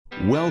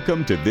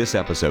Welcome to this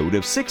episode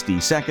of 60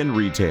 Second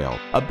Retail,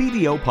 a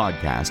BDO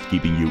podcast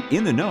keeping you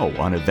in the know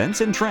on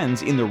events and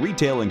trends in the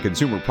retail and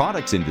consumer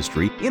products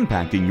industry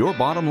impacting your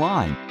bottom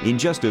line in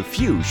just a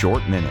few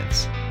short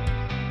minutes.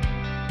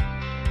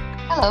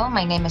 Hello,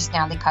 my name is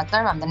Natalie Cutler.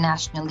 I'm the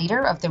national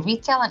leader of the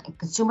Retail and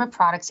Consumer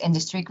Products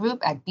Industry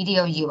Group at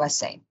BDO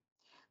USA.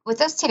 With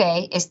us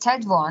today is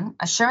Ted Vaughn,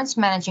 Assurance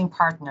Managing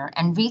Partner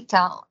and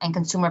Retail and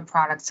Consumer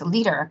Products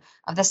Leader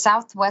of the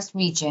Southwest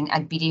region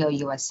at BDO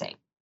USA.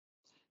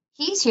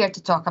 He's here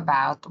to talk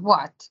about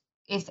what,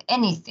 if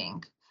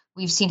anything,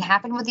 we've seen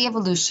happen with the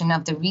evolution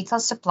of the retail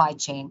supply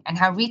chain and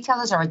how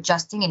retailers are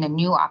adjusting in a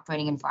new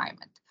operating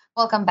environment.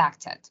 Welcome back,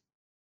 Ted.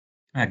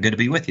 Good to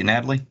be with you,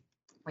 Natalie.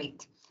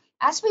 Great.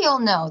 As we all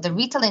know, the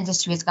retail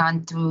industry has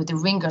gone through the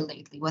ringer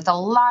lately with a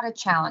lot of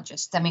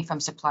challenges stemming from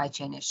supply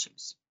chain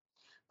issues.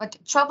 But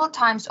troubled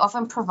times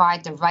often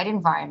provide the right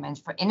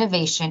environment for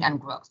innovation and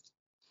growth.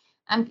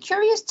 I'm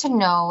curious to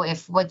know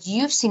if what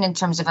you've seen in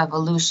terms of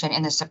evolution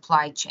in the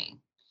supply chain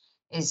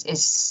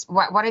is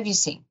what have you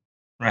seen?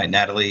 Right,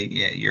 Natalie,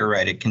 yeah, you're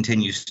right. It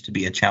continues to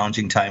be a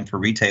challenging time for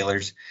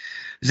retailers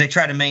as they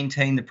try to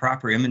maintain the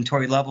proper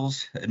inventory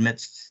levels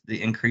amidst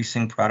the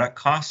increasing product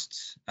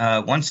costs.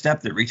 One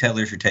step that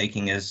retailers are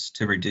taking is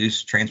to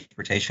reduce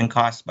transportation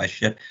costs by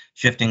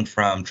shifting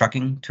from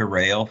trucking to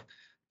rail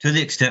to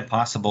the extent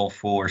possible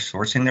for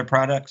sourcing their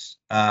products,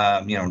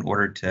 in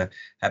order to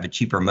have a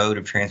cheaper mode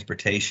of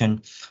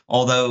transportation.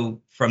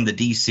 Although from the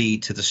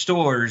DC to the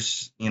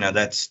stores,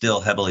 that's still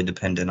heavily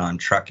dependent on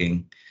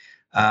trucking.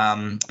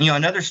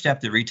 Another step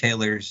that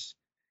retailers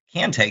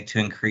can take to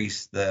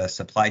increase the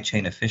supply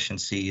chain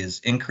efficiency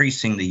is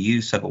increasing the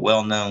use of a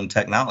well-known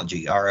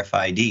technology,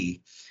 RFID.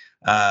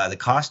 The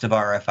cost of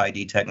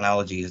RFID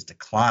technology has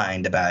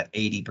declined about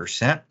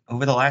 80%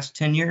 over the last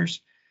 10 years.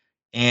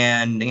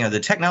 And, the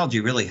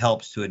technology really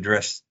helps to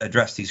address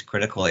these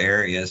critical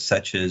areas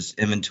such as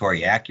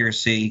inventory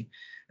accuracy,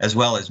 as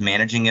well as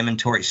managing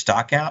inventory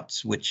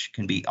stockouts, which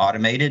can be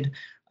automated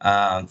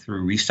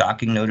through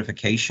restocking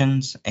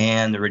notifications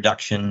and the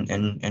reduction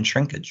in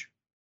shrinkage.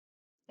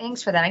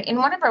 Thanks for that. In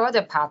one of our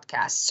other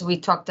podcasts, we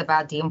talked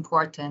about the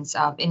importance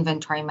of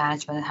inventory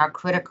management and how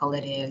critical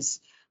it is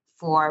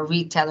for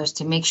retailers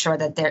to make sure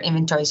that their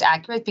inventory is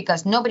accurate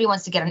because nobody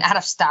wants to get an out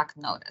of stock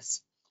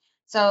notice.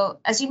 So,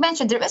 as you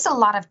mentioned, there is a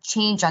lot of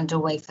change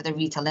underway for the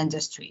retail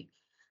industry.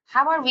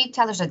 How are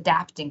retailers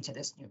adapting to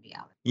this new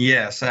reality?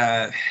 Yes,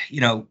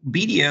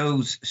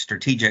 BDO's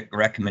strategic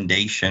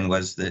recommendation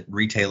was that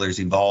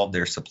retailers evolve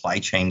their supply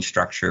chain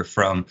structure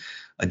from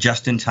a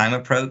just-in-time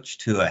approach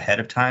to a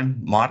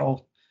ahead-of-time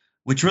model,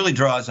 which really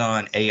draws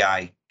on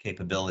AI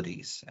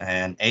capabilities.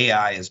 And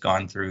AI has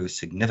gone through a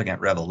significant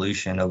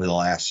revolution over the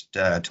last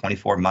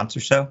 24 months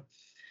or so.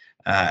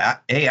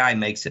 AI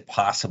makes it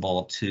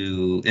possible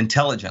to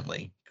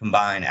intelligently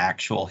combine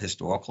actual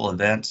historical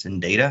events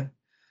and data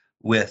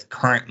with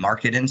current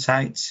market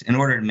insights in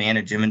order to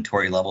manage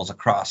inventory levels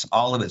across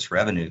all of its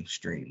revenue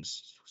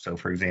streams. So,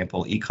 for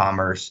example,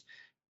 e-commerce,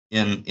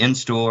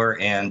 in-store,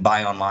 and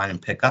buy online and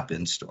pick up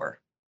in-store.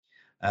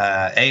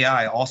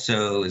 AI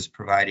also is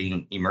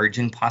providing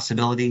emerging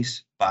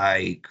possibilities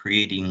by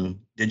creating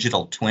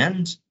digital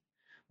twins,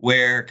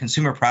 where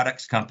consumer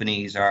products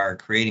companies are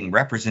creating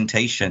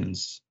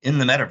representations in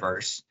the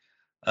metaverse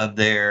of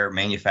their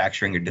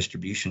manufacturing or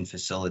distribution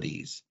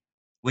facilities,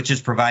 which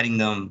is providing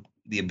them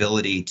the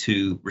ability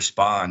to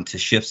respond to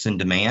shifts in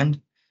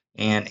demand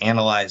and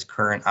analyze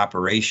current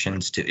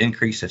operations to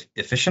increase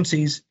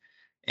efficiencies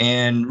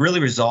and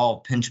really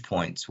resolve pinch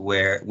points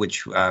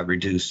which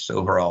reduce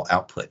overall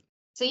output.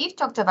 So you've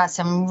talked about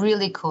some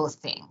really cool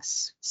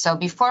things. So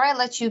before I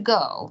let you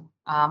go,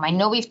 I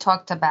know we've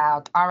talked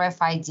about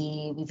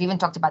RFID. We've even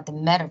talked about the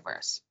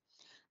metaverse.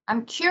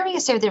 I'm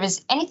curious if there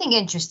is anything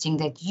interesting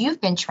that you've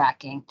been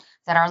tracking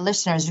that our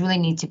listeners really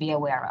need to be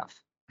aware of.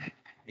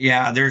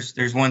 Yeah,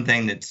 there's one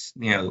thing that's,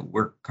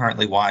 we're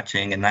currently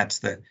watching, and that's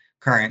the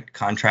current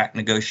contract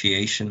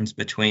negotiations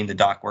between the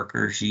dock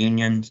workers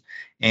unions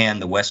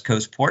and the West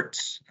Coast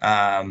ports.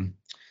 That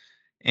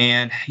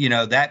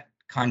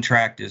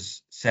contract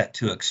is set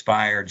to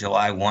expire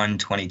July 1,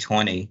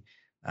 2020.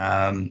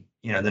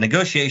 The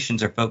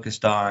negotiations are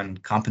focused on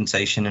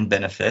compensation and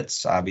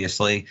benefits,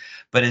 obviously,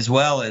 but as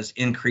well as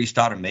increased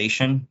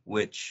automation,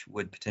 which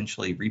would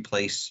potentially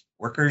replace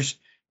workers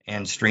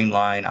and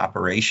streamline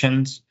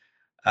operations.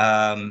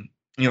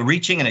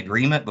 Reaching an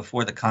agreement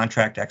before the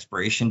contract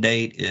expiration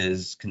date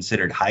is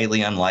considered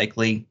highly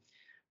unlikely.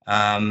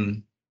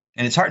 And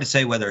it's hard to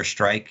say whether a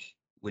strike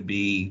would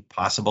be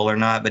possible or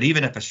not, but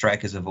even if a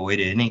strike is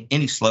avoided,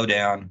 any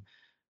slowdown,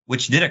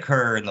 which did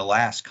occur in the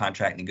last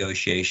contract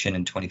negotiation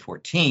in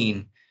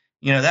 2014,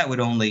 that would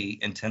only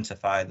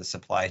intensify the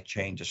supply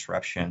chain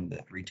disruption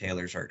that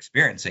retailers are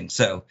experiencing.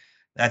 So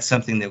that's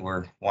something that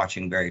we're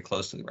watching very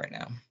closely right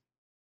now.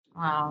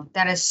 Wow,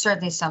 that is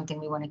certainly something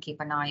we want to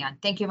keep an eye on.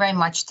 Thank you very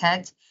much,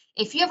 Ted.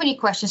 If you have any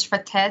questions for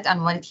Ted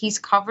on what he's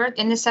covered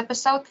in this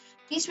episode,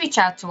 please reach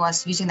out to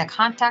us using the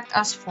Contact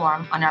Us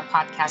form on our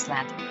podcast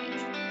landing page.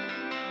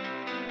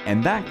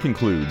 And that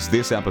concludes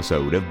this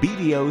episode of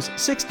BDO's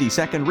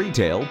 60-Second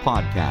Retail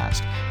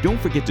Podcast. Don't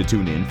forget to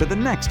tune in for the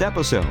next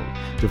episode.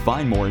 To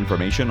find more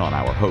information on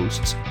our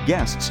hosts,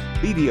 guests,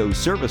 BDO's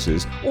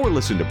services, or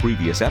listen to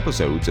previous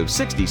episodes of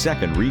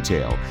 60-Second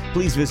Retail,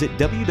 please visit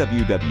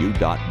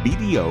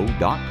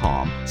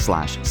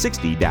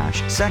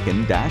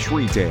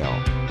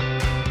www.bdo.com/60-second-retail.